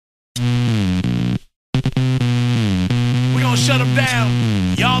shut him down.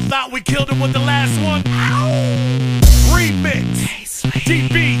 Y'all thought we killed him with the last one? Remix.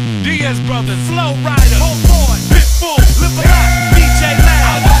 DB, Diaz Brothers, Flow Rider, Homeboy, Pitbull, Live a Lot, DJ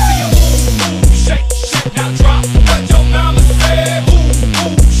Loud. I wanna see you move, shake, shake, now drop. What your mama said,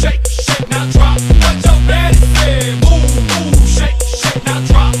 move, shake, shake, now drop. What your daddy said, move, shake, shake, now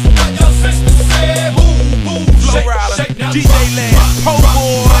drop. What your sister said, move, shake, shake, now drop. DJ Loud,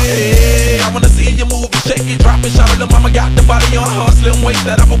 Homeboy. I wanna see you move and shake it, drop it, shout it. Little mama got the body on her slim waist.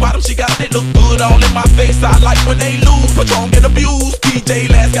 That apple bottom, she got it look good all in my face. I like when they lose, but don't get abused. DJ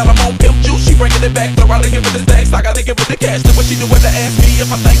last got them on pimp juice. She bringing it back, Florida give it the stacks. I gotta give it the cash. Do what she do with the ask me if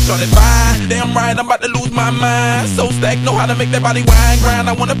I think short it fine. Damn right, I'm about to lose my mind. So stacked, know how to make that body whine, grind.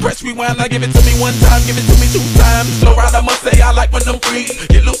 I wanna press rewind. I give it to me one time, give it to me two times. Florida must say I like when them freeze.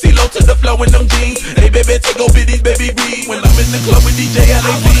 Get Lucy low to the flow in them jeans. Hey baby, take go biddies, baby breathe. When I'm in the club with DJ LAV.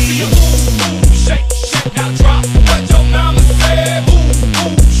 I wanna see you move, shake, shake, now drop. What your mama said,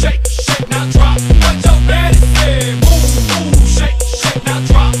 move, shake, shake, now drop. What your daddy said, move, shake, shake, now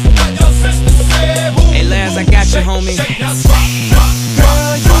drop. What your sister said, move. Hey Laz, I got you, homie. Shake, now drop, drop,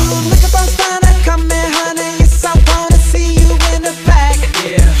 Girl, you looking for stunner, come in, honey. Yes, I wanna see you in the back.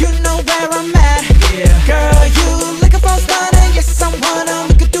 Yeah. You know where I'm at. Yeah. Girl, you looking for stunner, yes, I wanna.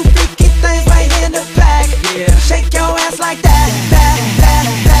 We could do freaky things right in the back. Yeah. Shake your ass like that, that, that,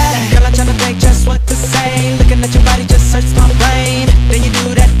 that. Girl, I'm tryna think just what to say. Looking at your body just hurts my brain. Then you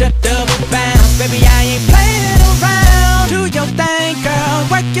do that double bounce, baby. I ain't playing around. Do your thing, girl.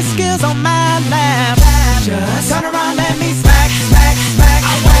 Work your skills on my lap. Just turn around, let me smack, smack, smack,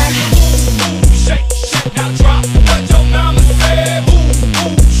 smack. move, shake, shake, now drop. What your mama said,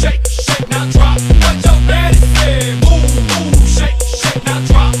 move, shake, shake, now drop. What your daddy said, move, shake, shake, now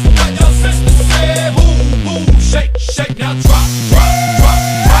drop. What your sister said, move, shake, shake, now drop, drop, drop.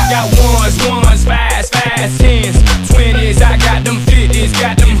 I got ones, fives, tens, 20s. I got them 50s,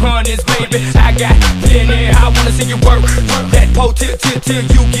 got them hundreds, baby. I got plenty. I wanna see you work that pole till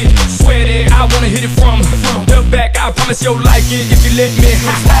you get sweaty. I wanna hit it from the back. I promise you'll like it if you let me.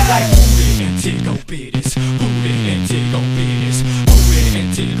 I like booty and tickle bitties, booty and tickle bitties, booty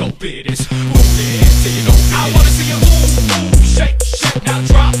and tickle bitties, booty and tickle bitties. I wanna see you move, shake, shake, now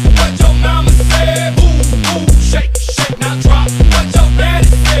drop. What your mama said, move, shake, shake, now drop. What your daddy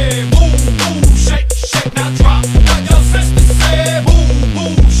said, move, shake, shake, now drop. What your sister said,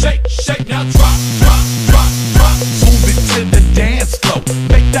 move, shake, shake, now drop, drop, drop, drop. Move it to the dance floor.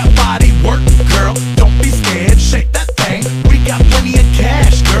 Make that body work, girl. Don't be scared, shake that thing. We got plenty of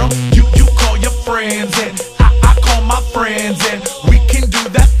cash, girl. You call your friends and I call my friends and